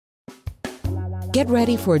Get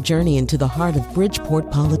ready for a journey into the heart of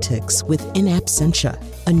Bridgeport politics with In Absentia,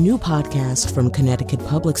 a new podcast from Connecticut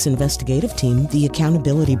Public's investigative team, The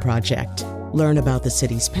Accountability Project. Learn about the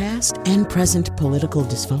city's past and present political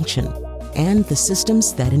dysfunction and the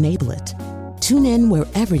systems that enable it. Tune in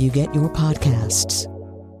wherever you get your podcasts.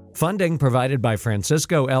 Funding provided by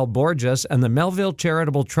Francisco L. Borges and the Melville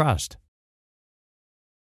Charitable Trust.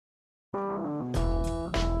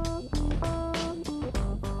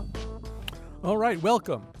 All right,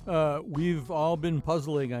 welcome. We've all been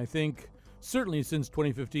puzzling, I think, certainly since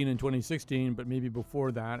 2015 and 2016, but maybe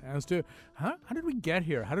before that, as to how did we get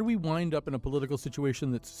here? How did we wind up in a political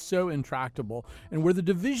situation that's so intractable and where the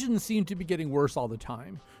divisions seem to be getting worse all the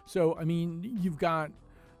time? So, I mean, you've got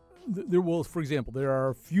for example, there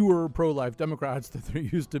are fewer pro-life Democrats than there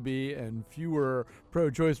used to be and fewer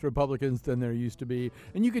pro-choice Republicans than there used to be.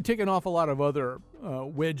 And you could take an awful lot of other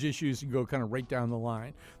wedge issues and go kind of right down the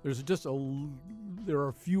line. There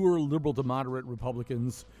are fewer liberal to moderate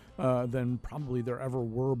Republicans than probably there ever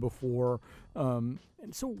were before. And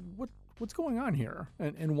so what's going on here?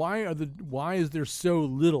 And why is there so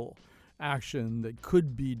little action that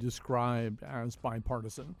could be described as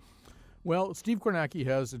bipartisan? Well, Steve Kornacki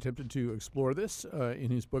has attempted to explore this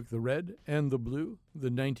in his book, The Red and the Blue, the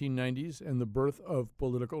 1990s and the Birth of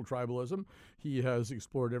Political Tribalism. He has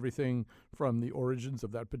explored everything from the origins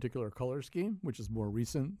of that particular color scheme, which is more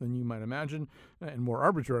recent than you might imagine and more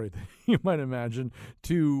arbitrary than you might imagine,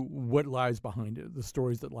 to what lies behind it, the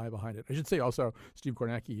stories that lie behind it. I should say also, Steve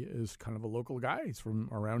Kornacki is kind of a local guy. He's from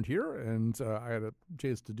around here, and I had a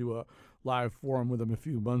chance to do a live forum with him a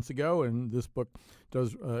few months ago, and this book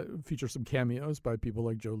does feature some cameos by people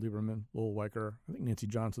like Joe Lieberman, Lowell Weicker. I think Nancy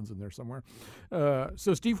Johnson's in there somewhere.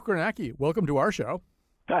 So Steve Kornacki, welcome to our show.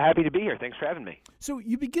 Happy to be here. Thanks for having me. So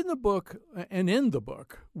you begin the book and end the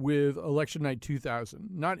book with Election Night 2000,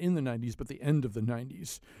 not in the 90s, but the end of the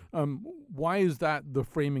 90s. Why is that the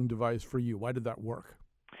framing device for you? Why did that work?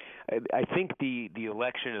 I think the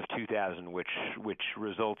election of 2000, which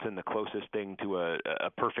results in the closest thing to a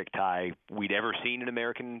perfect tie we'd ever seen in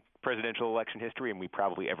American presidential election history, and we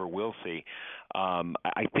probably ever will see.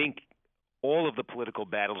 I think all of the political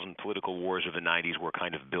battles and political wars of the 90s were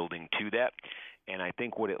kind of building to that, and I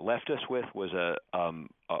think what it left us with was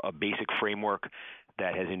a basic framework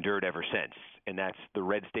that has endured ever since, and that's the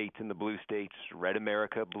red states and the blue states, red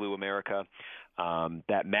America, blue America.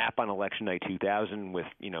 That map on Election Night 2000 with,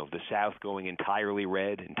 the South going entirely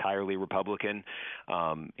red, entirely Republican,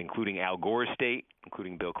 including Al Gore's state,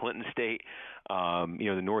 including Bill Clinton's state,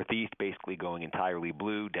 the Northeast basically going entirely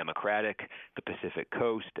blue, Democratic, the Pacific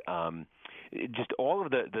Coast, just all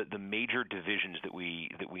of the major divisions that we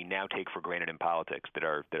now take for granted in politics that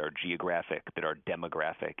are geographic, that are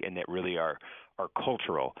demographic, and that really are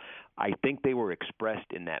cultural. I think they were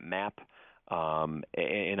expressed in that map.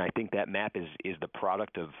 And I think that map is the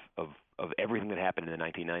product of everything that happened in the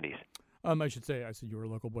 1990s. I should say, I said you were a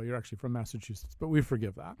local boy. You're actually from Massachusetts, but we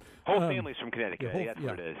forgive that. Whole family's from Connecticut. That's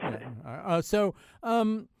what it is.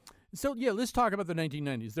 So, let's talk about the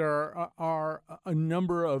 1990s. There are a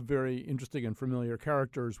number of very interesting and familiar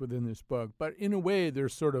characters within this book, but in a way,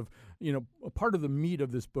 there's sort of, a part of the meat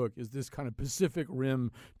of this book is this kind of Pacific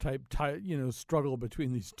Rim type struggle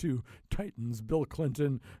between these two titans, Bill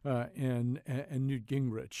Clinton and Newt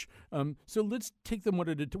Gingrich. So let's take them one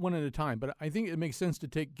at a time, but I think it makes sense to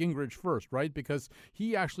take Gingrich first, right? Because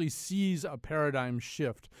he actually sees a paradigm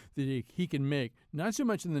shift that he can make, not so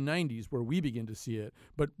much in the 90s where we begin to see it,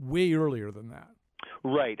 but way earlier than that.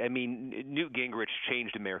 Right. I mean, Newt Gingrich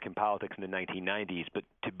changed American politics in the 1990s, but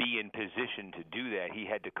to be in position to do that, he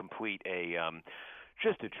had to complete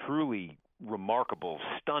just a truly remarkable,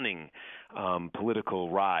 stunning political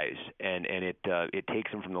rise, and it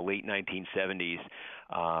takes him from the late 1970s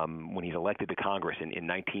when he's elected to Congress in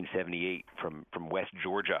 1978 from West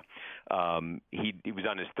Georgia. He was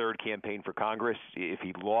on his third campaign for Congress. If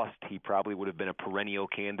he lost, he probably would have been a perennial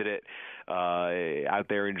candidate out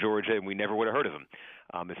there in Georgia, and we never would have heard of him,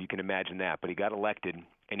 if you can imagine that. But he got elected,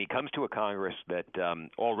 and he comes to a Congress that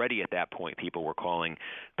already at that point people were calling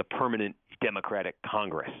the Permanent Democratic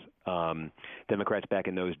Congress. Democrats back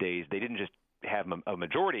in those days, they didn't just have a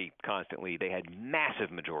majority constantly. They had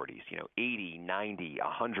massive majorities, 80, 90,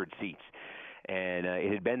 100 seats. And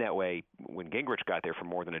it had been that way when Gingrich got there for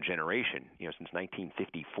more than a generation, since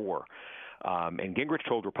 1954. And Gingrich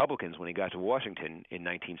told Republicans when he got to Washington in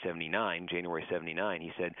 1979, January 79,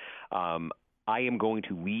 he said, I am going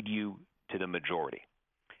to lead you to the majority.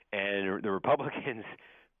 And the Republicans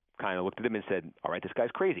kind of looked at him and said, all right, this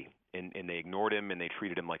guy's crazy. And they ignored him, and they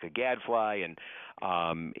treated him like a gadfly,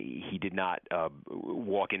 and he did not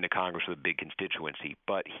walk into Congress with a big constituency.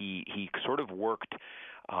 But he sort of worked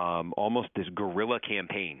almost this guerrilla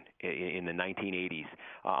campaign in the 1980s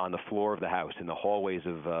on the floor of the House, in the hallways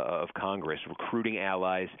of Congress, recruiting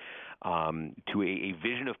allies to a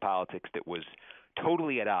vision of politics that was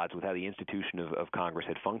totally at odds with how the institution of Congress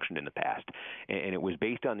had functioned in the past. And it was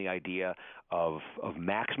based on the idea of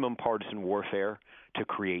maximum partisan warfare to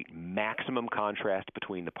create maximum contrast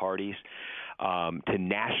between the parties, to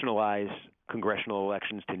nationalize congressional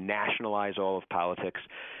elections, to nationalize all of politics.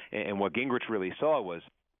 And what Gingrich really saw was,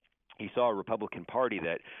 he saw a Republican Party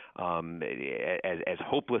that, as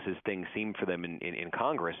hopeless as things seemed for them in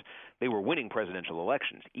Congress, they were winning presidential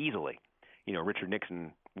elections easily. You know, Richard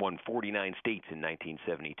Nixon won 49 states in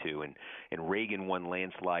 1972, and Reagan won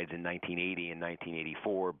landslides in 1980 and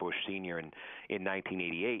 1984, Bush Sr. in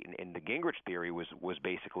 1988. And the Gingrich theory was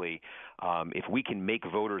basically, if we can make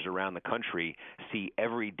voters around the country see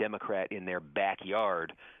every Democrat in their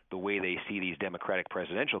backyard the way they see these Democratic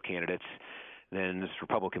presidential candidates, then this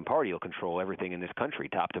Republican Party will control everything in this country,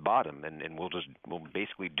 top to bottom, and we'll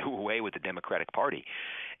basically do away with the Democratic Party.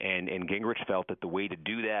 And Gingrich felt that the way to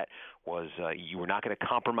do that was you were not going to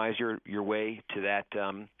compromise your way to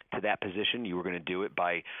that position. You were going to do it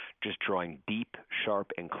by just drawing deep,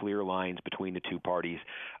 sharp, and clear lines between the two parties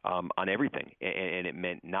on everything. And it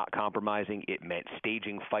meant not compromising. It meant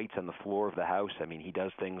staging fights on the floor of the House. I mean, he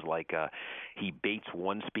does things like he baits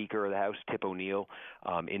one Speaker of the House, Tip O'Neill,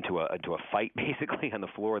 into a fight basically on the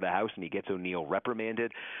floor of the House, and he gets O'Neill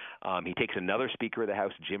reprimanded. He takes another Speaker of the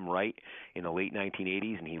House, Jim Wright, in the late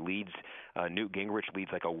 1980s, and he leads Newt Gingrich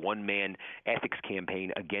leads like a one-man ethics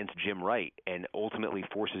campaign against Jim Wright, and ultimately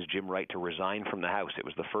forces Jim Wright to resign from the House. It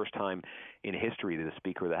was the first time in history that a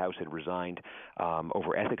Speaker of the House had resigned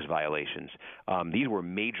over ethics violations. These were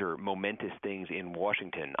major, momentous things in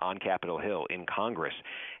Washington, on Capitol Hill, in Congress,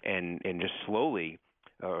 and just slowly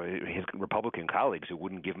his Republican colleagues, who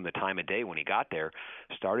wouldn't give him the time of day when he got there,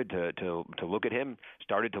 started to look at him,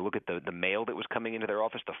 started to look at the mail that was coming into their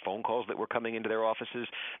office, the phone calls that were coming into their offices,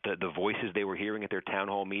 the voices they were hearing at their town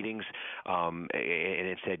hall meetings, and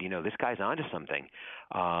it said, you know, this guy's onto something.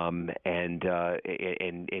 And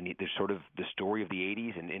there's sort of the story of the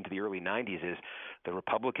 80s and into the early 90s is the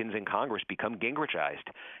Republicans in Congress become Gingrichized,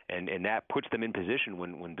 and that puts them in position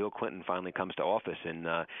when Bill Clinton finally comes to office in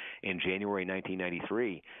January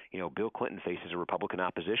 1993. You know, Bill Clinton faces a Republican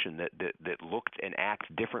opposition that looked and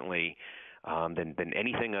acted differently than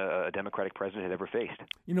anything a Democratic president had ever faced.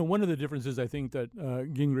 You know, one of the differences I think that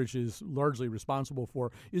Gingrich is largely responsible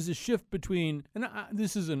for is a shift between, and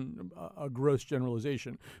this isn't a gross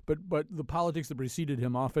generalization, but the politics that preceded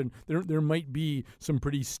him often, there might be some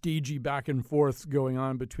pretty stagey back and forths going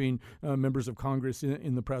on between members of Congress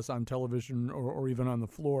in the press, on television, or even on the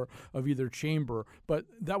floor of either chamber, but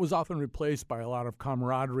that was often replaced by a lot of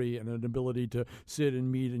camaraderie and an ability to sit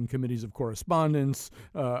and meet in committees of correspondence,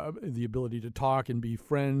 the ability to talk and be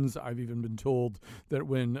friends. I've even been told that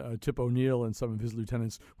when Tip O'Neill and some of his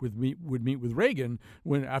lieutenants would meet with Reagan,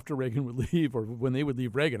 after Reagan would leave, or when they would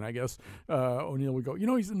leave Reagan, I guess, O'Neill would go, you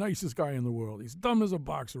know, he's the nicest guy in the world. He's dumb as a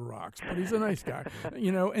box of rocks, but he's a nice guy.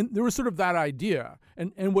 You know, and there was sort of that idea.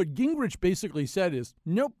 And what Gingrich basically said is,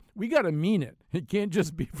 nope, we got to mean it. It can't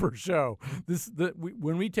just be for show.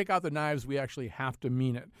 When we take out the knives, we actually have to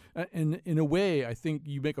mean it. And in a way, I think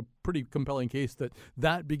you make a pretty compelling case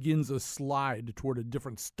that begins a slide toward a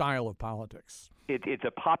different style of politics. It's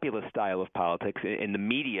a populist style of politics, and the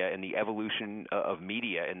media and the evolution of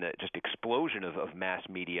media and the just explosion of mass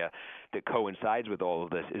media that coincides with all of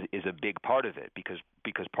this is a big part of it, because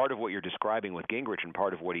part of what you're describing with Gingrich and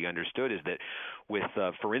part of what he understood is that with,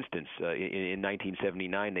 for instance, in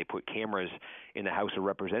 1979, they put cameras in the House of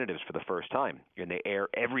Representatives for the first time, and they air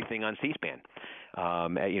everything on C-SPAN.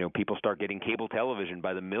 You know, people start getting cable television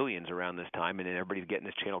by the millions around this time, and then everybody's getting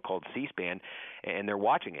this channel called C-SPAN, and they're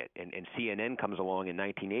watching it. And CNN comes along in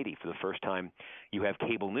 1980 for the first time. You have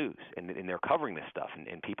cable news, and they're covering this stuff,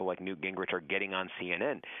 and people like Newt Gingrich are getting on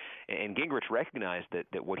CNN. And Gingrich recognized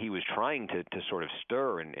that what he was trying to sort of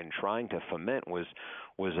stir and trying to foment was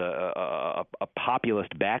a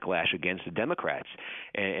populist backlash against the Democrats.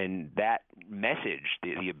 And that message,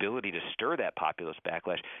 the ability to stir that populist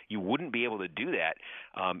backlash, you wouldn't be able to do that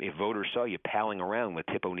if voters saw you palling around with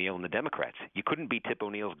Tip O'Neill and the Democrats. You couldn't be Tip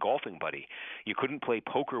O'Neill's golfing buddy. You couldn't play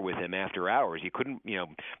poker with him after hours. You couldn't,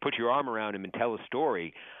 put your arm around him and tell a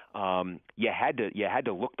story you had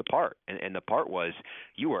to look the part, and the part was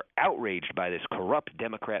you were outraged by this corrupt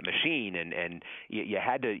Democrat machine, and you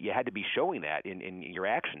had to be showing that in your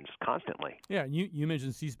actions constantly. Yeah, you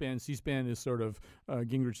mentioned C-SPAN. C-SPAN is sort of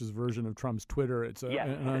Gingrich's version of Trump's Twitter. It's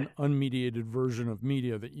an unmediated version of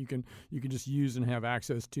media that you can just use and have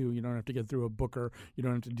access to. You don't have to get through a booker. You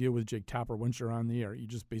don't have to deal with Jake Tapper once you're on the air. You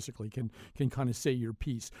just basically can kind of say your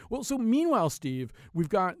piece. Well, so meanwhile, Steve, we've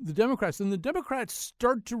got the Democrats, and the Democrats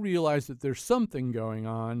start to realize that there's something going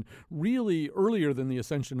on really earlier than the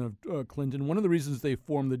ascension of Clinton. One of the reasons they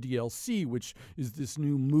formed the DLC, which is this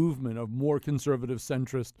new movement of more conservative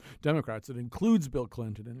centrist Democrats that includes Bill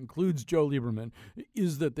Clinton and includes Joe Lieberman,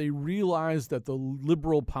 is that they realize that the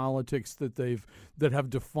liberal politics that have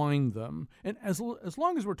defined them, and as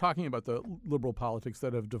long as we're talking about the liberal politics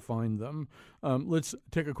that have defined them, let's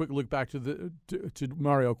take a quick look back to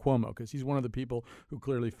Mario Cuomo, because he's one of the people who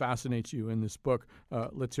clearly fascinates you in this book.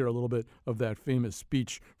 Let's hear a little bit of that famous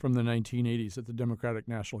speech from the 1980s at the Democratic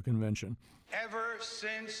National Convention. Ever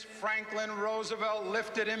since Franklin Roosevelt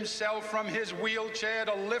lifted himself from his wheelchair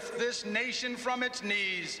to lift this nation from its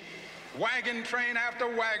knees, wagon train after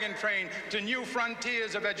wagon train to new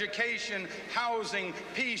frontiers of education, housing,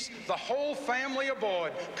 peace, the whole family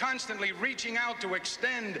aboard, constantly reaching out to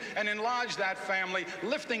extend and enlarge that family,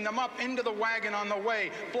 lifting them up into the wagon on the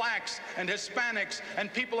way, blacks and Hispanics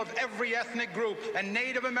and people of every ethnic group and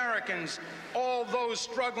Native Americans, all those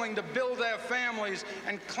struggling to build their families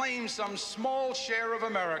and claim some small share of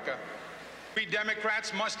America. We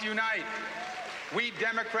Democrats must unite. We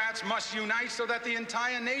Democrats must unite so that the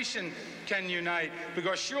entire nation can unite,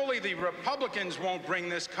 because surely the Republicans won't bring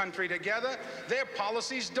this country together. Their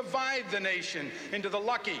policies divide the nation into the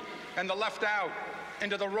lucky and the left out,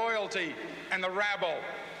 into the royalty and the rabble.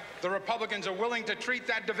 The Republicans are willing to treat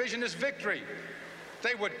that division as victory.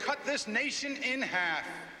 They would cut this nation in half.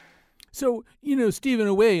 So, Steve, in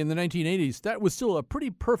a way, in the 1980s, that was still a pretty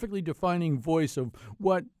perfectly defining voice of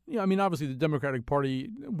what, obviously the Democratic Party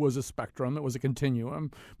was a spectrum, it was a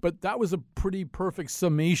continuum, but that was a pretty perfect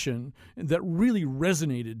summation that really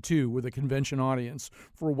resonated, too, with a convention audience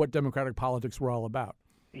for what Democratic politics were all about.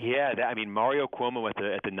 Yeah, Mario Cuomo at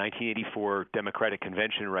the 1984 Democratic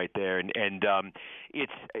Convention right there, and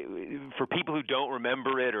it's for people who don't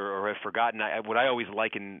remember it or have forgotten. What I always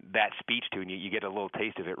liken that speech to, and you get a little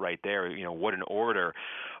taste of it right there. What an orator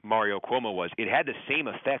Mario Cuomo was. It had the same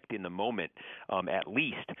effect in the moment, at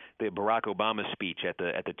least the Barack Obama speech at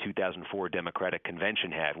the 2004 Democratic Convention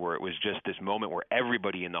had, where it was just this moment where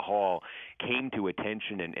everybody in the hall came to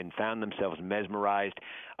attention and found themselves mesmerized.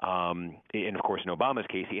 And of course, in Obama's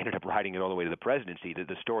case, he ended up riding it all the way to the presidency.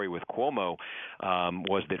 The story with Cuomo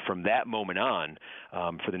was that from that moment on,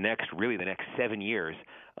 for the next 7 years,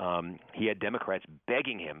 he had Democrats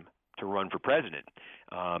begging him to run for president,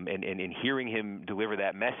 and hearing him deliver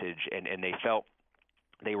that message, and they felt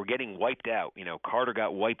they were getting wiped out. Carter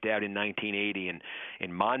got wiped out in 1980,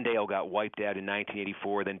 and Mondale got wiped out in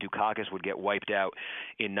 1984. Then Dukakis would get wiped out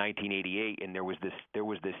in 1988, and there was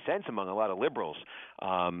this sense among a lot of liberals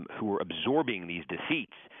who were absorbing these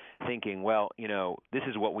defeats, thinking, well, this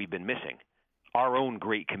is what we've been missing. Our own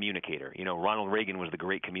great communicator. Ronald Reagan was the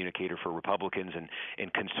great communicator for Republicans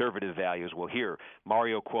and conservative values. Well, here,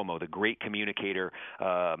 Mario Cuomo, the great communicator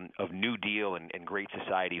of New Deal and great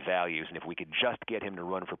society values. And if we could just get him to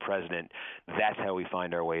run for president, that's how we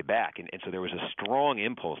find our way back. And so there was a strong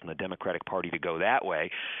impulse in the Democratic Party to go that way.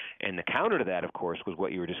 And the counter to that, of course, was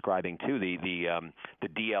what you were describing, too, the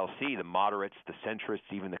DLC, the moderates, the centrists,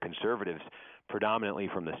 even the conservatives, predominantly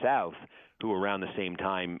from the South, who around the same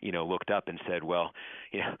time, looked up and said, well,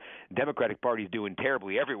 Democratic Party's doing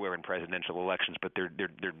terribly everywhere in presidential elections, but they're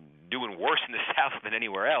doing worse in the South than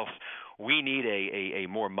anywhere else. We need a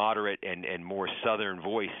more moderate and more Southern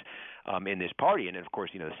voice in this party. And of course,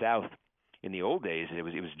 the South, in the old days, it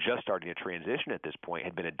was just starting to transition at this point,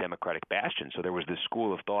 had been a Democratic bastion. So there was this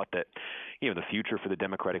school of thought that, the future for the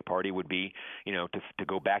Democratic Party would be, to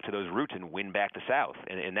go back to those roots and win back the South.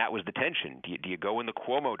 And that was the tension. Do you go in the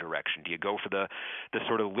Cuomo direction? Do you go for the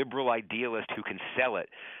sort of liberal idealist who can sell it?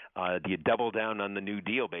 Do you double down on the New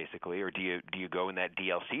Deal, basically, or do you go in that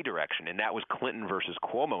DLC direction? And that was Clinton versus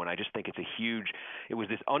Cuomo. And I just think it was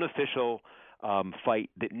this unofficial fight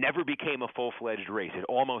that never became a full-fledged race. It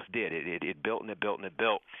almost did. It built and it built and it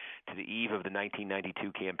built to the eve of the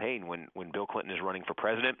 1992 campaign when Bill Clinton is running for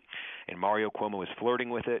president and Mario Cuomo is flirting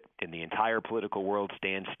with it, and the entire political world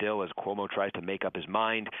stands still as Cuomo tries to make up his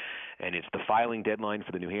mind, and it's the filing deadline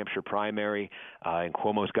for the New Hampshire primary, and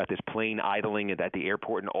Cuomo's got this plane idling at the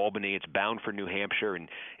airport in Albany. It's bound for New Hampshire, and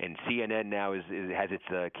CNN now has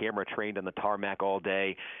its camera trained on the tarmac all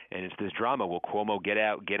day, and it's this drama. Will Cuomo get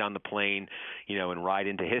out, get on the plane, and ride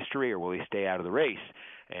into history, or will he stay out of the race?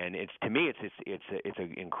 And to me, it's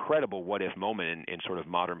an incredible what-if moment in sort of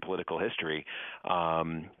modern political history,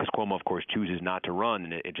 because Cuomo, of course, chooses not to run,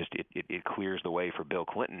 and it clears the way for Bill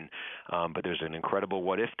Clinton. But there's an incredible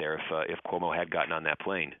what-if there if Cuomo had gotten on that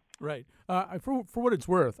plane. Right. For what it's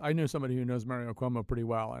worth, I know somebody who knows Mario Cuomo pretty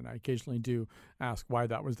well, and I occasionally do ask why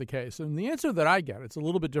that was the case. And the answer that I get, it's a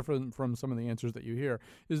little bit different from some of the answers that you hear,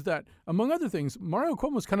 is that, among other things, Mario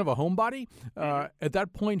Cuomo was kind of a homebody. At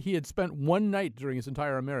that point, he had spent one night during his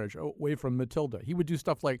entire marriage away from Matilda. He would do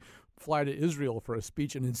stuff like fly to Israel for a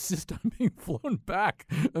speech and insist on being flown back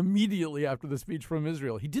immediately after the speech from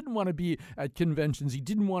Israel. He didn't want to be at conventions. He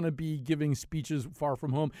didn't want to be giving speeches far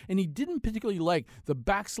from home. And he didn't particularly like the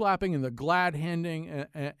backslapping and the glad handing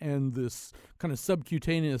and this kind of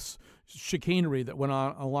subcutaneous chicanery that went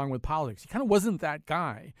on along with politics. He kind of wasn't that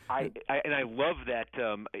guy. I love that.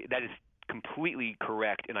 That is completely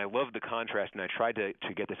correct, and I love the contrast, and I tried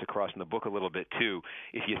to get this across in the book a little bit too.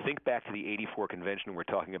 If you think back to the '84 convention we're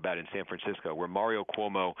talking about in San Francisco, where Mario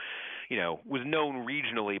Cuomo, was known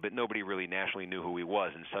regionally, but nobody really nationally knew who he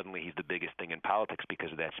was, and suddenly he's the biggest thing in politics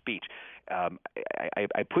because of that speech.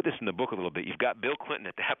 I put this in the book a little bit. You've got Bill Clinton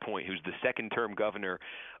at that point, who's the second-term governor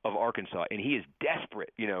of Arkansas, and he is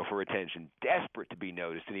desperate, for attention, desperate to be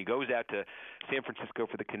noticed, and he goes out to San Francisco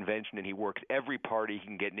for the convention, and he works every party he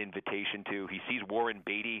can get an invitation to. He sees Warren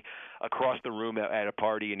Beatty across the room at a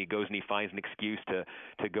party, and he goes and he finds an excuse to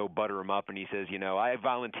go butter him up, and he says, I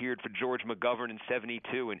volunteered for George McGovern in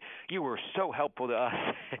 '72, and you were so helpful to us.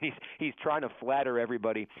 And he's trying to flatter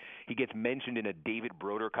everybody. He gets mentioned in a David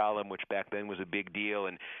Broder column, which back then was a big deal,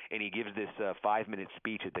 and he gives this 5-minute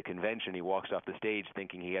speech at the convention. He walks off the stage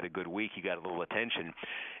thinking he had a good week. He got a little attention.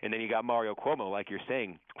 And then you got Mario Cuomo, like you're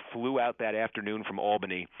saying, flew out that afternoon from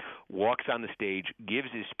Albany, walks on the stage, gives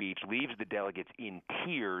his speech, leaves the delegates in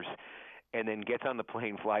tears, and then gets on the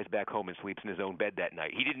plane, flies back home, and sleeps in his own bed that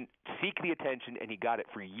night. He didn't seek the attention, and he got it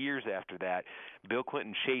for years after that. Bill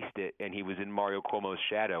Clinton chased it, and he was in Mario Cuomo's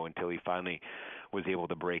shadow until he finally was able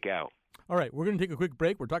to break out. All right, we're going to take a quick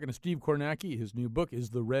break. We're talking to Steve Kornacki. His new book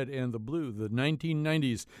is The Red and the Blue, the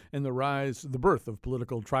 1990s and the birth of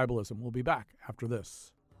political tribalism. We'll be back after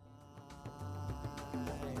this.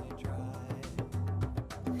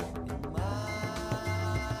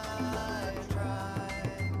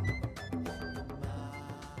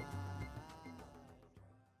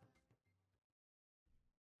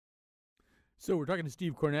 So we're talking to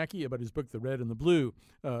Steve Kornacki about his book, The Red and the Blue,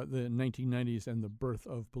 the 1990s and the birth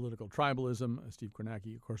of political tribalism. Steve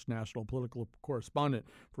Kornacki, of course, national political correspondent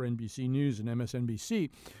for NBC News and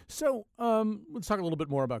MSNBC. So let's talk a little bit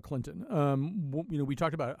more about Clinton. We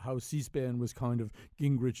talked about how C-SPAN was kind of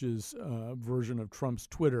Gingrich's version of Trump's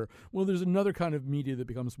Twitter. Well, there's another kind of media that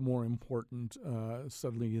becomes more important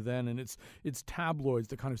suddenly then, and it's tabloids,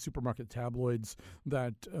 the kind of supermarket tabloids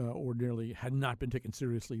that ordinarily had not been taken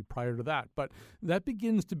seriously prior to that. But that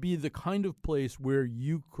begins to be the kind of place where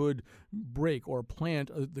you could break or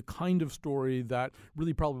plant the kind of story that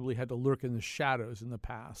really probably had to lurk in the shadows in the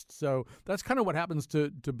past. So that's kind of what happens to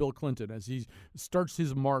Bill Clinton as he starts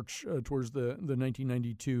his march towards the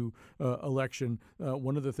 1992 election.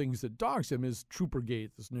 One of the things that dogs him is Troopergate,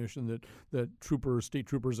 this notion that state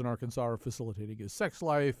troopers in Arkansas are facilitating his sex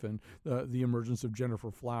life and the emergence of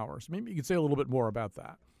Gennifer Flowers. Maybe you could say a little bit more about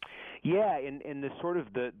that. Yeah, and the sort of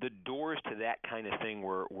the doors to that kind of thing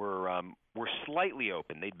were slightly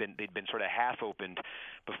open. They'd been sort of half opened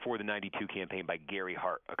before the '92 campaign by Gary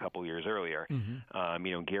Hart a couple years earlier.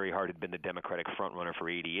 Mm-hmm. Gary Hart had been the Democratic frontrunner for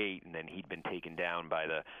 '88, and then he'd been taken down by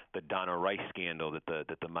the Donna Rice scandal that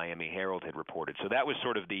the Miami Herald had reported. So that was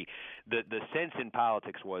sort of the sense in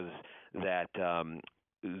politics was that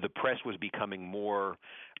the press was becoming more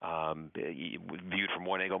viewed from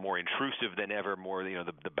one angle, more intrusive than ever. More,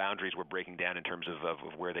 the boundaries were breaking down in terms of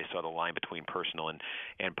where they saw the line between personal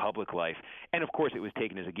and public life. And of course, it was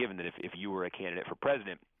taken as a given that if you were a candidate for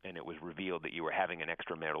president and it was revealed that you were having an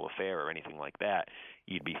extramarital affair or anything like that,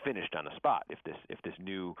 you'd be finished on the spot. If this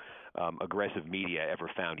new aggressive media ever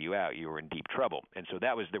found you out, you were in deep trouble. And so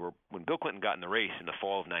when Bill Clinton got in the race in the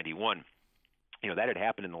fall of '91. That had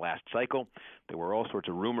happened in the last cycle. There were all sorts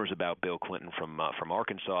of rumors about Bill Clinton from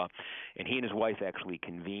Arkansas, and he and his wife actually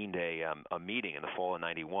convened a meeting in the fall of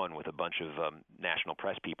 '91 with a bunch of national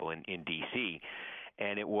press people in D.C.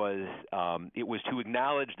 And it was to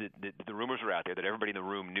acknowledge that the rumors were out there, that everybody in the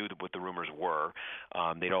room knew what the rumors were.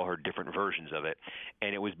 They'd all heard different versions of it,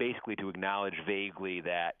 and it was basically to acknowledge vaguely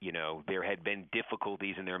that there had been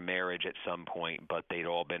difficulties in their marriage at some point, but they'd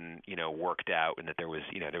all been worked out, and that there was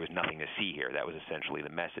nothing to see here. That was essentially the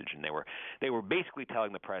message, and they were basically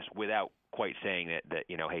telling the press without quite saying that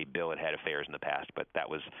hey, Bill had affairs in the past, but that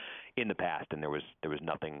was in the past, and there was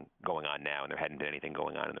nothing going on now, and there hadn't been anything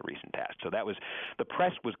going on in the recent past. So that was the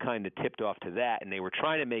press was kind of tipped off to that, and they were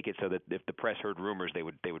trying to make it so that if the press heard rumors, they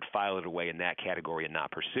would file it away in that category and not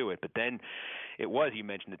pursue it. But then it was, you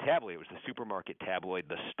mentioned the tabloid, it was the supermarket tabloid,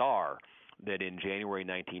 The Star, that in January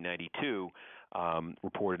 1992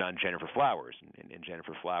 reported on Jennifer Flowers, and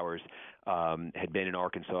Jennifer Flowers had been in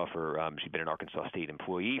Arkansas she'd been an Arkansas State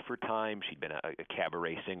employee for a time. She'd been a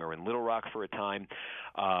cabaret singer in Little Rock for a time,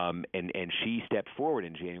 and she stepped forward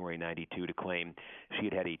in January '92 to claim she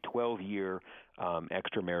had a 12-year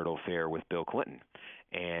extramarital affair with Bill Clinton.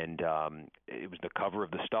 And it was the cover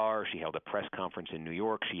of The Star. She held a press conference in New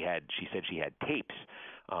York. She said she had tapes.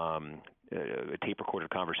 Tape-recorded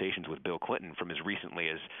conversations with Bill Clinton from as recently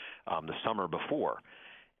as the summer before,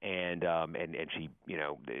 and she,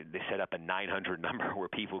 they set up a 900 number where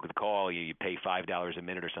people could call. You pay $5 a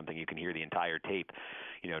minute or something. You can hear the entire tape.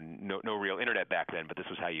 No real internet back then, but this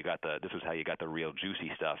was how you got the real juicy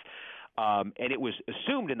stuff. And it was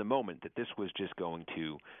assumed in the moment that this was just going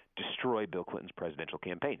to destroy Bill Clinton's presidential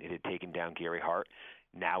campaign. It had taken down Gary Hart.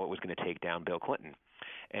 Now it was going to take down Bill Clinton.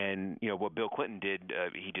 And what Bill Clinton did,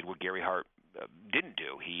 he did what Gary Hart didn't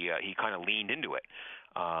do. He kind of leaned into it.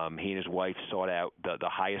 He and his wife sought out the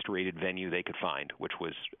highest-rated venue they could find, which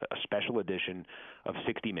was a special edition of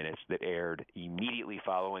 60 Minutes that aired immediately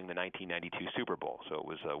following the 1992 Super Bowl. So it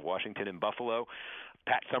was Washington and Buffalo.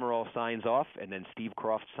 Pat Summerall signs off, and then Steve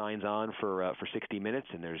Kroft signs on for 60 Minutes,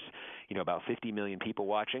 and there's about 50 million people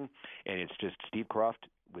watching, and it's just Steve Kroft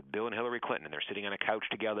with Bill and Hillary Clinton, and they're sitting on a couch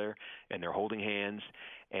together, and they're holding hands,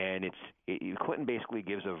 and Clinton basically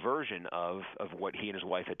gives a version of what he and his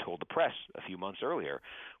wife had told the press a few months earlier,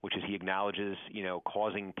 which is he acknowledges,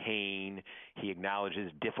 causing pain, he acknowledges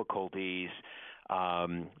difficulties,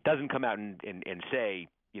 doesn't come out and say,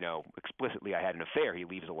 explicitly I had an affair. He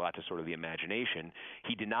leaves a lot to sort of the imagination.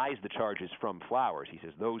 He denies the charges from Flowers. He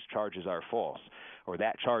says those charges are false, or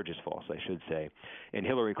that charge is false, I should say. And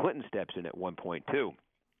Hillary Clinton steps in at one point, too.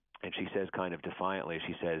 And she says kind of defiantly,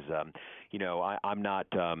 she says, I'm not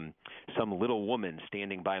some little woman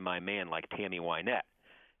standing by my man like Tammy Wynette.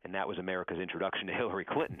 And that was America's introduction to Hillary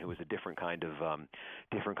Clinton, who was a different kind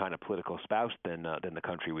of political spouse than the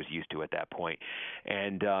country was used to at that point.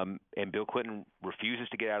 And Bill Clinton refuses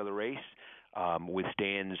to get out of the race,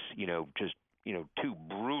 withstands just two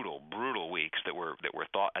brutal weeks that were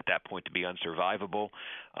thought at that point to be unsurvivable.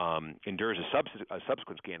 Endures a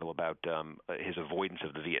subsequent scandal about his avoidance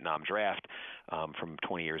of the Vietnam draft from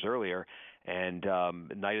 20 years earlier. And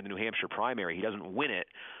the night of the New Hampshire primary, he doesn't win it,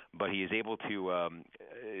 but he is able to.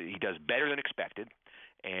 He does better than expected,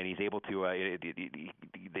 and he's able to.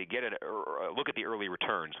 They get a look at the early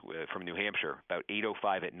returns from New Hampshire about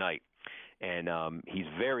 8:05 at night. And he's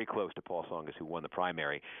very close to Paul Tsongas, who won the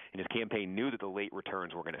primary. And his campaign knew that the late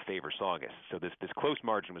returns were going to favor Tsongas. So this close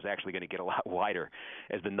margin was actually going to get a lot wider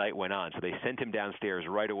as the night went on. So they sent him downstairs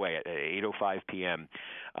right away at 8:05 p.m.,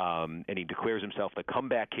 and he declares himself the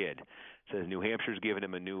comeback kid. Says New Hampshire's given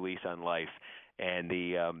him a new lease on life. And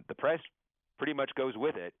the press pretty much goes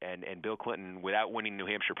with it. And Bill Clinton, without winning the New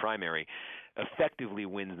Hampshire primary, effectively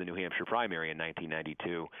wins the New Hampshire primary in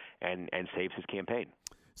 1992 and saves his campaign.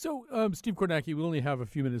 So, Steve Kornacki, we only have a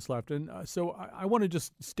few minutes left, and so I want to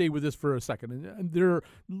just stay with this for a second. And there are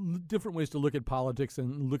different ways to look at politics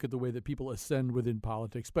and look at the way that people ascend within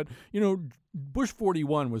politics. But, Bush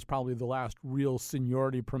 41 was probably the last real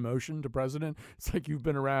seniority promotion to president. It's like you've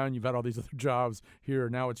been around, you've had all these other jobs here,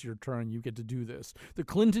 now it's your turn, you get to do this. The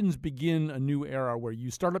Clintons begin a new era where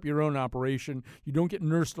you start up your own operation, you don't get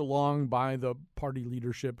nursed along by the party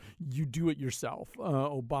leadership, you do it yourself.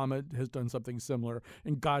 Obama has done something similar,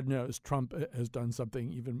 and God knows Trump has done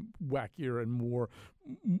something even wackier and more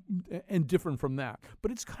and different from that.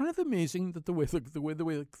 But it's kind of amazing that the way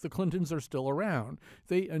the Clintons are still around.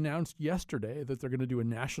 They announced yesterday that they're going to do a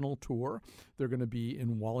national tour. They're going to be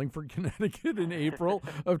in Wallingford, Connecticut in April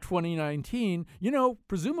of 2019,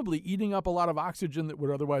 presumably eating up a lot of oxygen that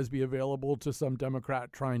would otherwise be available to some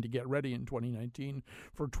Democrat trying to get ready in 2019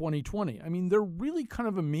 for 2020. I mean, they're really kind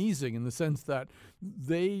of amazing in the sense that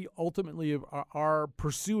they ultimately are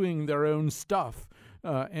pursuing their own stuff.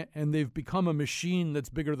 And they've become a machine that's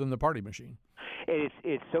bigger than the party machine.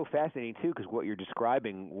 It's so fascinating too, because what you're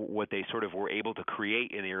describing, what they sort of were able to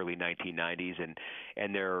create in the early 1990s,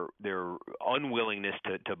 and their unwillingness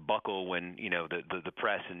to buckle when the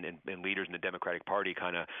press and leaders in the Democratic Party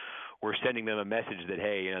kind of were sending them a message that,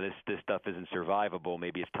 hey, this stuff isn't survivable.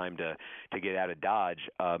 Maybe it's time to get out of Dodge.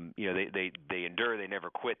 They endure. They never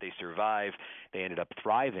quit. They survive. They ended up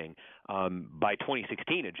thriving. By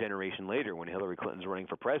 2016, a generation later, when Hillary Clinton's running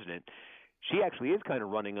for president, she actually is kind of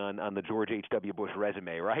running on the George H.W. Bush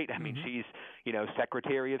resume, right? I mean, she's,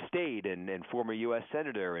 Secretary of State and former U.S.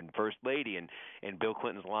 Senator and First Lady. And Bill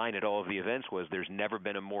Clinton's line at all of the events was, there's never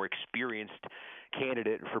been a more experienced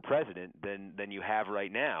candidate for president than you have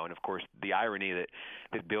right now. And, of course, the irony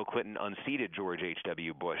that Bill Clinton unseated George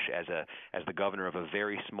H.W. Bush as the governor of a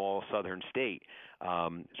very small southern state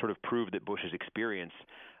sort of proved that Bush's experience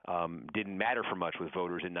didn't matter for much with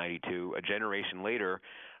voters in 92. A generation later,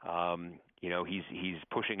 he's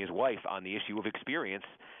pushing his wife on the issue of experience.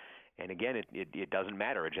 And again, it doesn't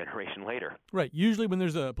matter a generation later. Right. Usually when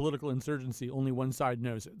there's a political insurgency, only one side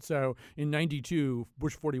knows it. So in 92,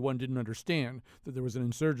 Bush 41 didn't understand that there was an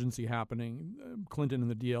insurgency happening. Clinton and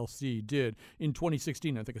the DLC did. In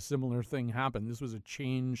 2016, I think a similar thing happened. This was a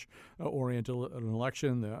change-oriented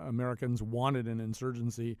election. The Americans wanted an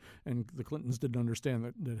insurgency, and the Clintons didn't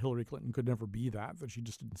understand that Hillary Clinton could never be that she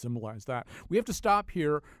just didn't symbolize that. We have to stop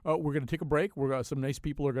here. We're going to take a break. Some nice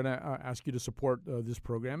people are going to ask you to support this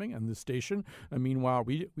programming and this station. Meanwhile,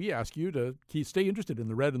 we ask you to stay interested in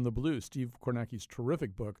The Red and the Blue, Steve Kornacki's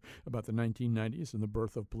terrific book about the 1990s and the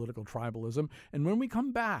birth of political tribalism. And when we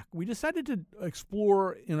come back, we decided to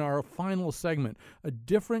explore in our final segment a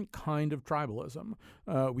different kind of tribalism.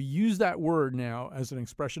 We use that word now as an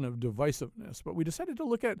expression of divisiveness, but we decided to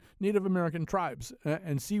look at Native American tribes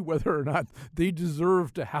and see whether or not they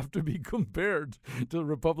deserve to have to be compared to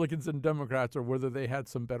Republicans and Democrats, or whether they had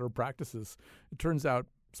some better practices. It turns out,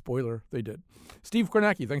 spoiler, they did. Steve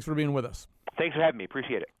Kornacki, thanks for being with us. Thanks for having me.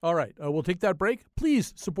 Appreciate it. All right. We'll take that break.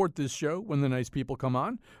 Please support this show when the nice people come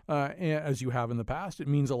on, as you have in the past. It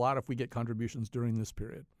means a lot if we get contributions during this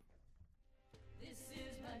period.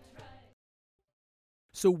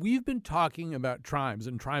 So we've been talking about tribes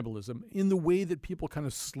and tribalism in the way that people kind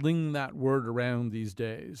of sling that word around these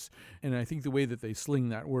days. And I think the way that they sling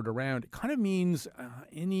that word around, it kind of means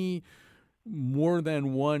any more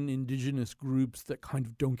than one indigenous groups that kind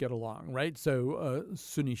of don't get along, right? So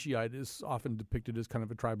Sunni Shiite is often depicted as kind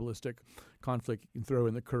of a tribalistic conflict. You can throw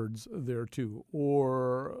in the Kurds there too.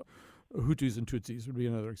 Or Hutus and Tutsis would be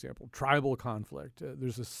another example. Tribal conflict.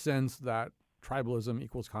 There's a sense that tribalism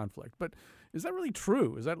equals conflict. But is that really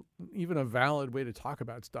true? Is that even a valid way to talk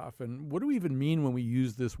about stuff? And what do we even mean when we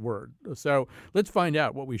use this word? So let's find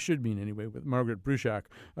out what we should mean anyway with Margaret Bruchac,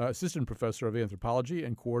 Assistant Professor of Anthropology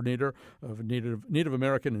and Coordinator of Native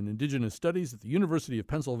American and Indigenous Studies at the University of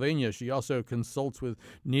Pennsylvania. She also consults with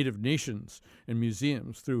Native nations and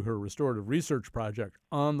museums through her restorative research project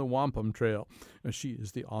on the Wampum Trail. She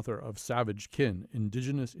is the author of Savage Kin,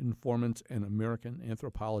 Indigenous Informants and American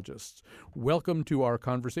Anthropologists. Welcome to our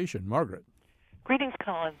conversation, Margaret. Greetings,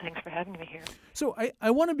 Colin. Thanks for having me here. So I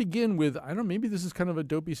want to begin with, maybe this is kind of a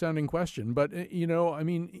dopey-sounding question, but,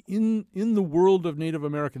 in the world of Native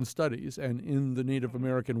American studies and in the Native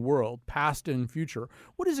American world, past and future,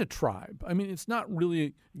 what is a tribe? I mean, it's not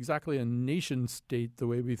really exactly a nation-state the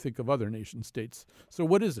way we think of other nation-states. So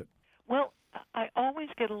what is it? Well, I always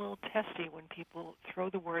get a little testy when people throw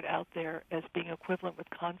the word out there as being equivalent with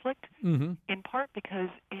conflict, in part because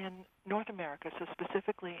in North America, so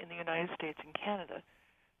specifically in the United States and Canada,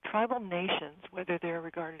 tribal nations, whether they're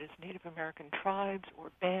regarded as Native American tribes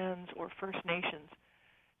or bands or First Nations,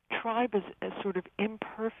 tribe is a sort of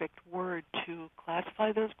imperfect word to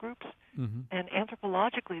classify those groups. And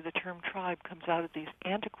anthropologically, the term tribe comes out of these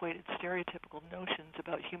antiquated stereotypical notions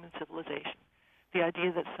about human civilization. The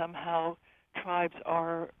idea that somehow tribes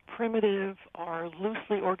are primitive, are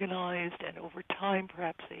loosely organized, and over time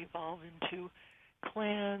perhaps they evolve into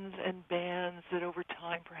clans and bands that over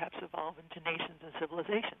time perhaps evolve into nations and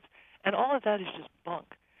civilizations. And all of that is just bunk.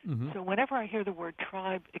 So whenever I hear the word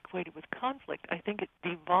tribe equated with conflict, I think it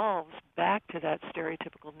devolves back to that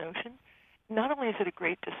stereotypical notion not only is it a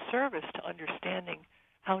great disservice to understanding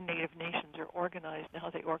how Native nations are organized and how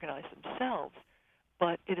they organize themselves,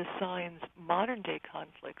 but it assigns modern-day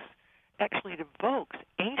conflicts, actually it evokes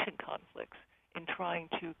ancient conflicts in trying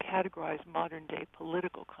to categorize modern-day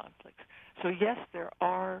political conflicts. So yes, there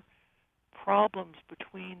are problems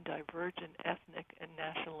between divergent ethnic and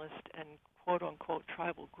nationalist and quote-unquote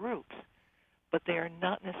tribal groups, but they are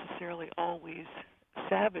not necessarily always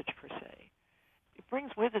savage per se. It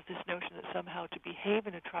brings with it this notion that somehow to behave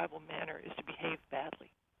in a tribal manner is to behave badly.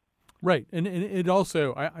 Right. And it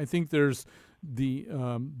also, I think there's the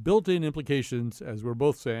built-in implications, as we're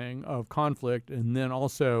both saying, of conflict and then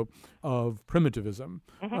also of primitivism.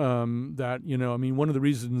 That, one of the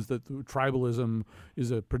reasons that tribalism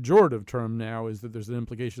is a pejorative term now is that there's an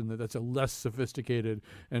implication that that's a less sophisticated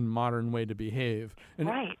and modern way to behave. And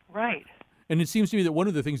Right. And it seems to me that one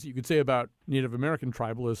of the things that you could say about Native American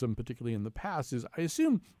tribalism, particularly in the past, is I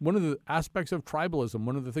assume one of the aspects of tribalism,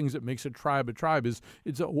 one of the things that makes a tribe is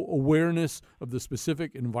its awareness of the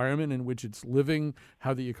specific environment in which it's living,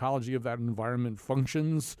 how the ecology of that environment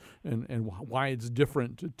functions, and why it's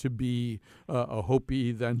different to be a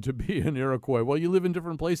Hopi than to be an Iroquois. Well, you live in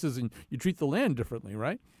different places and you treat the land differently,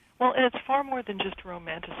 right? Well, and it's far more than just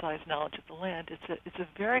romanticized knowledge of the land. It's a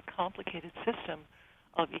very complicated system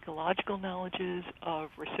of ecological knowledges, of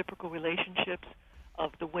reciprocal relationships,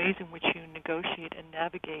 of the ways in which you negotiate and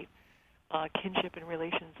navigate kinship and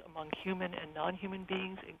relations among human and non-human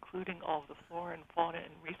beings, including all of the flora and fauna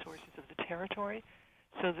and resources of the territory,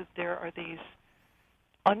 so that there are these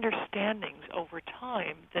understandings over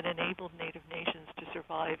time that enabled Native nations to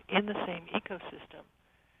survive in the same ecosystem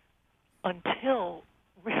until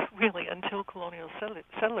colonial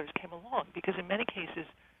settlers came along, because in many cases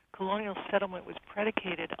colonial settlement was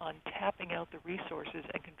predicated on tapping out the resources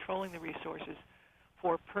and controlling the resources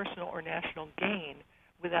for personal or national gain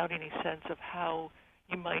without any sense of how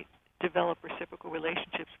you might develop reciprocal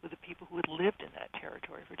relationships with the people who had lived in that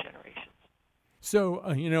territory for generations. So,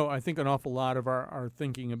 I think an awful lot of our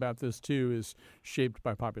thinking about this, too, is shaped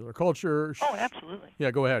by popular culture. Oh, absolutely. Yeah,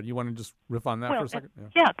 go ahead. You want to just riff on that for a second?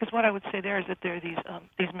 Yeah, because what I would say there is that there are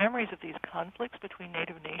these memories of these conflicts between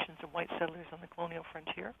Native nations and white settlers on the colonial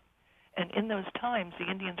frontier. And in those times, the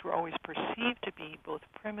Indians were always perceived to be both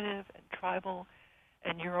primitive and tribal,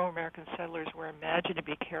 and Euro-American settlers were imagined to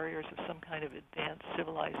be carriers of some kind of advanced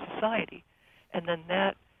civilized society. And then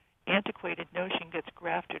that antiquated notion gets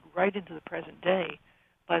grafted right into the present day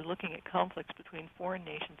by looking at conflicts between foreign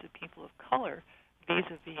nations and people of color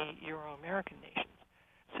vis-a-vis Euro-American nations.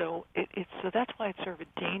 So that's why it's sort of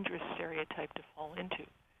a dangerous stereotype to fall into.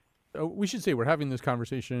 We should say we're having this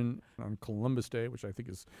conversation on Columbus Day, which I think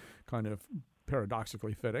is kind of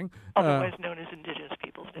paradoxically fitting. Otherwise known as Indigenous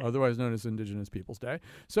Peoples Day.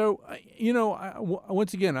 So,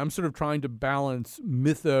 once again, I'm sort of trying to balance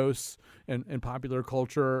mythos and popular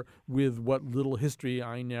culture with what little history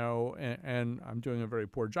I know, and I'm doing a very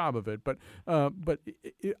poor job of it. But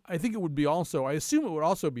I think it would be also, I assume it would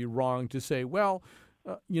also be wrong to say, well,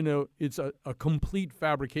 it's a complete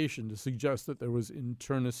fabrication to suggest that there was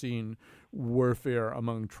internecine warfare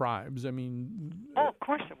among tribes. I mean... Oh, of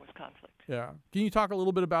course there was conflict. Yeah. Can you talk a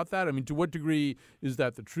little bit about that? I mean, to what degree is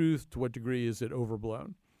that the truth? To what degree is it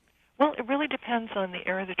overblown? Well, it really depends on the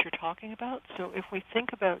era that you're talking about. So if we think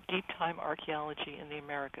about deep time archaeology in the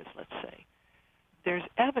Americas, let's say, there's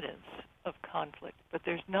evidence of conflict, but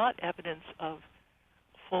there's not evidence of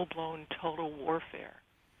full-blown total warfare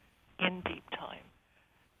in deep time.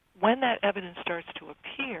 When that evidence starts to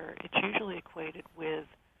appear, it's usually equated with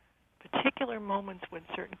particular moments when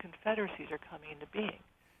certain confederacies are coming into being.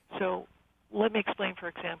 So let me explain, for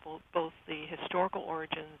example, both the historical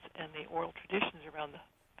origins and the oral traditions around the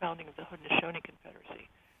founding of the Haudenosaunee Confederacy,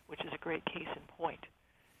 which is a great case in point.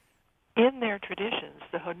 In their traditions,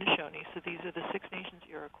 the Haudenosaunee, so these are the Six Nations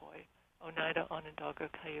Iroquois, Oneida, Onondaga,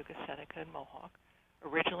 Cayuga, Seneca, and Mohawk,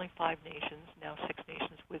 originally 5 nations, now 6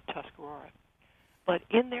 nations with Tuscarora. But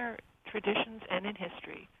in their traditions and in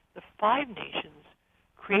history, the 5 nations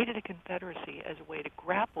created a confederacy as a way to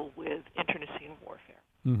grapple with internecine warfare.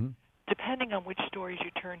 Mm-hmm. Depending on which stories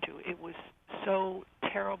you turn to, it was so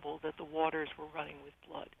terrible that the waters were running with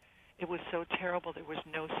blood. It was so terrible there was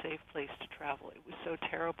no safe place to travel. It was so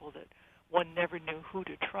terrible that one never knew who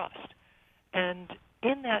to trust. And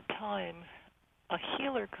in that time, a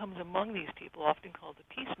healer comes among these people, often called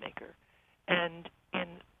the peacemaker, and in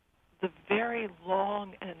the very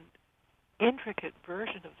long and intricate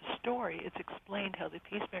version of the story, it's explained how the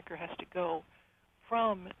peacemaker has to go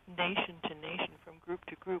from nation to nation, from group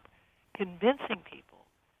to group, convincing people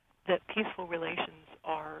that peaceful relations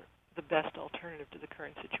are the best alternative to the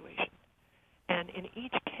current situation. And in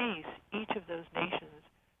each case, each of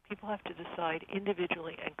decide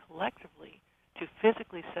individually and collectively to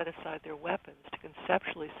physically set aside their weapons, to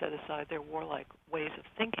conceptually set aside their warlike ways of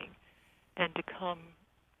thinking, and to come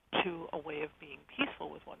to a way of being peaceful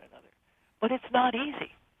with one another. But it's not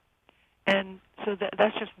easy. And so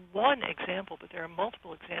that's just one example, but there are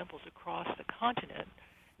multiple examples across the continent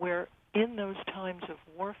where in those times of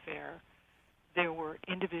warfare, there were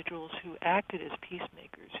individuals who acted as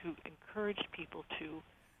peacemakers, who encouraged people to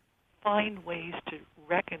find ways to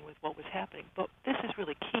reckon with what was happening. But this is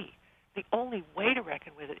really key. The only way to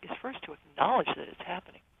reckon with it is first to acknowledge that it's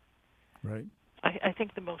happening. Right. I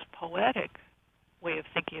think the most poetic way of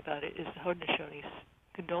thinking about it is the Haudenosaunee's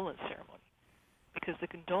condolence ceremony. Because the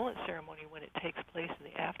condolence ceremony, when it takes place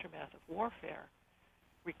in the aftermath of warfare,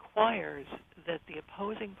 requires that the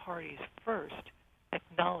opposing parties first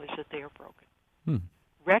acknowledge that they are broken,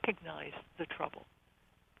 recognize the trouble,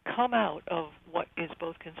 come out of what is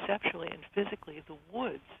both conceptually and physically the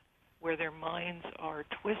woods, where their minds are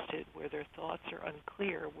twisted, where their thoughts are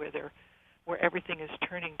unclear, where everything is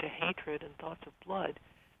turning to hatred and thoughts of blood,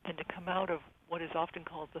 and to come out of what is often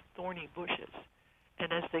called the thorny bushes.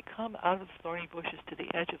 And as they come out of the thorny bushes to the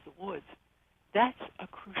edge of the woods, that's a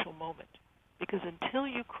crucial moment. Because until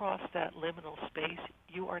you cross that liminal space,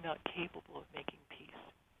 you are not capable of making peace.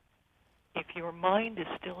 If your mind is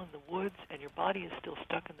still in the woods and your body is still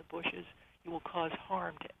stuck in the bushes, you will cause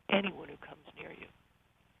harm to anyone who comes near you.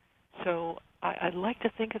 So I'd like to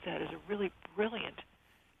think of that as a really brilliant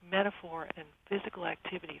metaphor and physical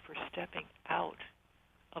activity for stepping out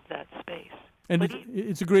of that space. And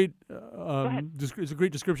it's a great it's a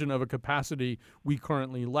great description of a capacity we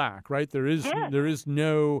currently lack, right? There is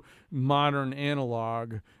no modern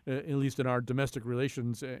analog, at least in our domestic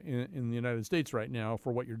relations in the United States right now,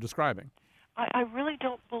 for what you're describing. I really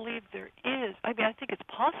don't believe there is. I mean, I think it's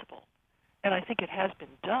possible, and I think it has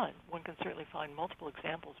been done. One can certainly find multiple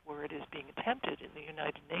examples where it is being attempted in the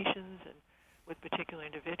United Nations and with particular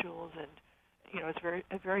individuals, and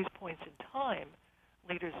at various points in time,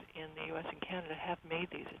 leaders in the U.S. and Canada have made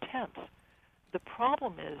these attempts. The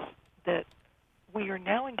problem is that we are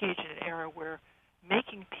now engaged in an era where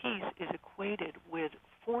making peace is equated with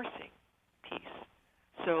forcing peace.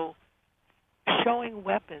 So showing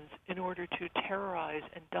weapons in order to terrorize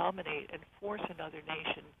and dominate and force another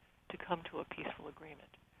nation to come to a peaceful agreement.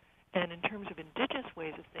 And in terms of indigenous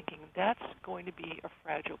ways of thinking, that's going to be a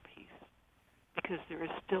fragile peace because there is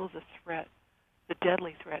still the threat, the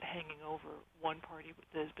deadly threat hanging over one party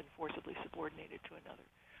that has been forcibly subordinated to another.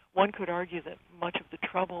 One could argue that much of the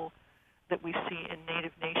trouble that we see in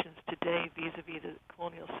native nations today vis-a-vis the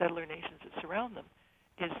colonial settler nations that surround them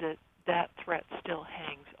is that threat still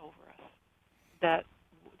hangs over us, that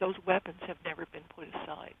those weapons have never been put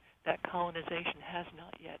aside, that colonization has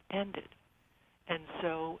not yet ended. And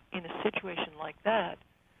so in a situation like that,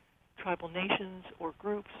 tribal nations or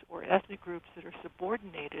groups or ethnic groups that are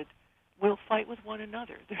subordinated will fight with one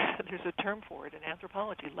another. There's a term for it in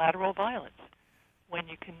anthropology, lateral violence. When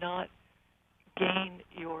you cannot gain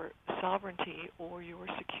your sovereignty or your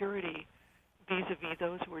security vis-a-vis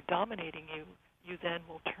those who are dominating you, you then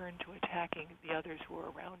will turn to attacking the others who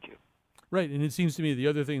are around you. Right, and it seems to me the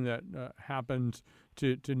other thing that happened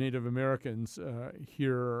to Native Americans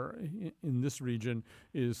here in this region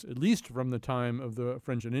is, at least from the time of the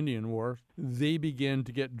French and Indian War, they began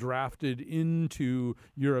to get drafted into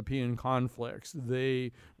European conflicts.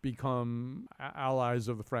 They become allies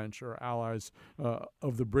of the French or allies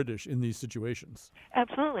of the British in these situations.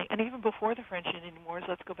 Absolutely, and even before the French and Indian Wars,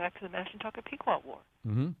 let's go back to the Mashantucket-Pequot War.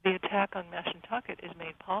 Mm-hmm. The attack on Mashantucket is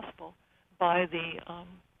made possible by the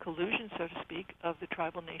collusion, so to speak, of the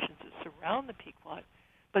tribal nations that surround the Pequot.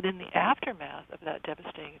 But in the aftermath of that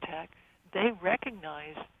devastating attack, they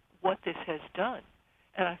recognize what this has done.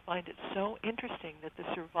 And I find it so interesting that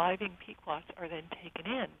the surviving Pequots are then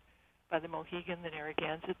taken in by the Mohegan, the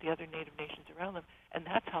Narragansett, the other native nations around them, and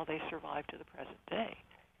that's how they survive to the present day.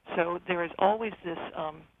 So there is always this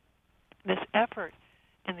effort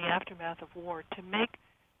in the aftermath of war to make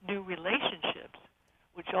new relationships,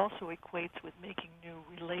 which also equates with making new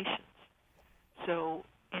relations. So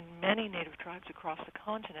in many native tribes across the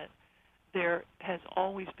continent, there has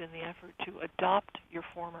always been the effort to adopt your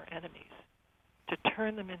former enemies, to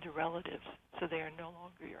turn them into relatives so they are no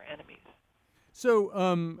longer your enemies. So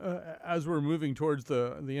as we're moving towards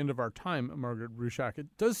the end of our time, Margaret Bruchac, it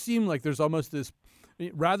does seem like there's almost this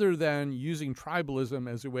rather than using tribalism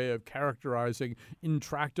as a way of characterizing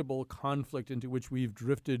intractable conflict into which we've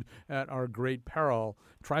drifted at our great peril.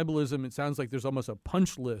 Tribalism, it sounds like there's almost a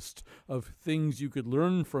punch list of things you could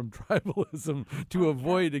learn from tribalism to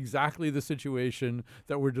avoid exactly the situation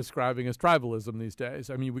that we're describing as tribalism these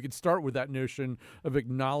days. I mean, we could start with that notion of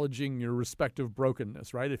acknowledging your respective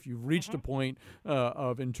brokenness, right? If you've reached a point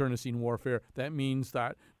of internecine warfare, that means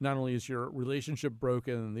that not only is your relationship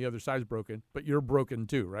broken and the other side's broken, but you're broken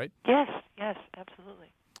too, right? Yes,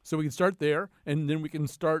 absolutely. So we can start there, and then we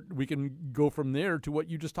can go from there to what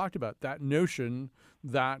you just talked about, that notion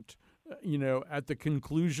that, at the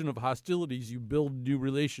conclusion of hostilities, you build new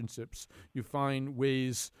relationships. You find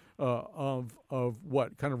ways of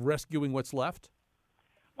what, kind of rescuing what's left?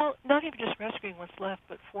 Well, not even just rescuing what's left,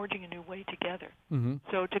 but forging a new way together. Mm-hmm.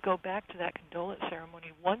 So to go back to that condolence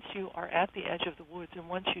ceremony, once you are at the edge of the woods and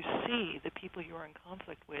once you see the people you are in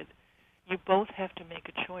conflict with, you both have to make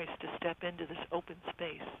a choice to step into this open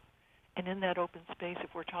space. And in that open space,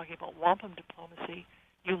 if we're talking about wampum diplomacy,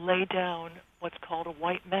 you lay down what's called a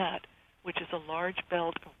white mat, which is a large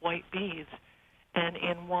belt of white beads. And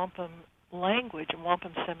in wampum language and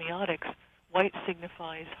wampum semiotics, white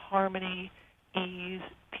signifies harmony, ease,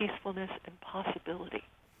 peacefulness, and possibility.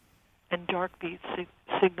 And dark beads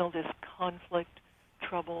signal this conflict,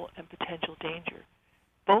 trouble, and potential danger.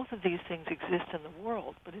 Both of these things exist in the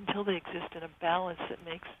world, but until they exist in a balance that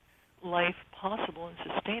makes life possible and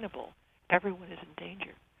sustainable, everyone is in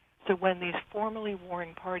danger. So when these formally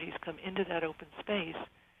warring parties come into that open space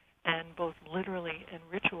and both literally and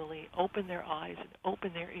ritually open their eyes and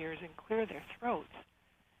open their ears and clear their throats,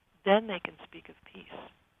 then they can speak of peace.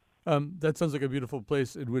 That sounds like a beautiful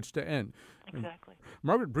place in which to end. Exactly.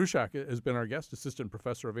 Margaret Bruchac has been our guest, assistant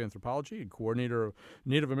professor of anthropology and coordinator of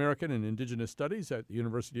Native American and Indigenous Studies at the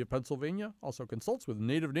University of Pennsylvania. Also consults with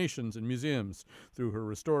Native nations and museums through her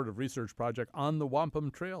restorative research project On the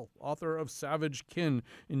Wampum Trail. Author of Savage Kin,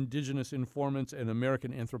 Indigenous Informants and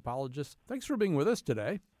American Anthropologists. Thanks for being with us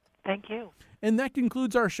today. Thank you. And that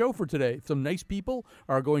concludes our show for today. Some nice people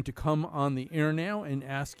are going to come on the air now and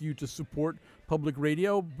ask you to support public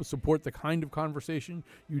radio, support the kind of conversation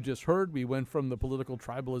you just heard. We went from the political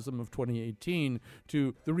tribalism of 2018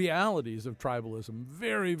 to the realities of tribalism.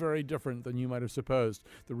 Very, very different than you might have supposed.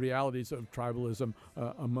 The realities of tribalism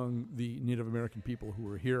among the Native American people who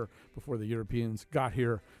were here before the Europeans got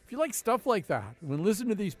here. If you like stuff like that, listen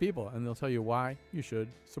to these people, and they'll tell you why you should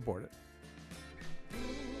support it.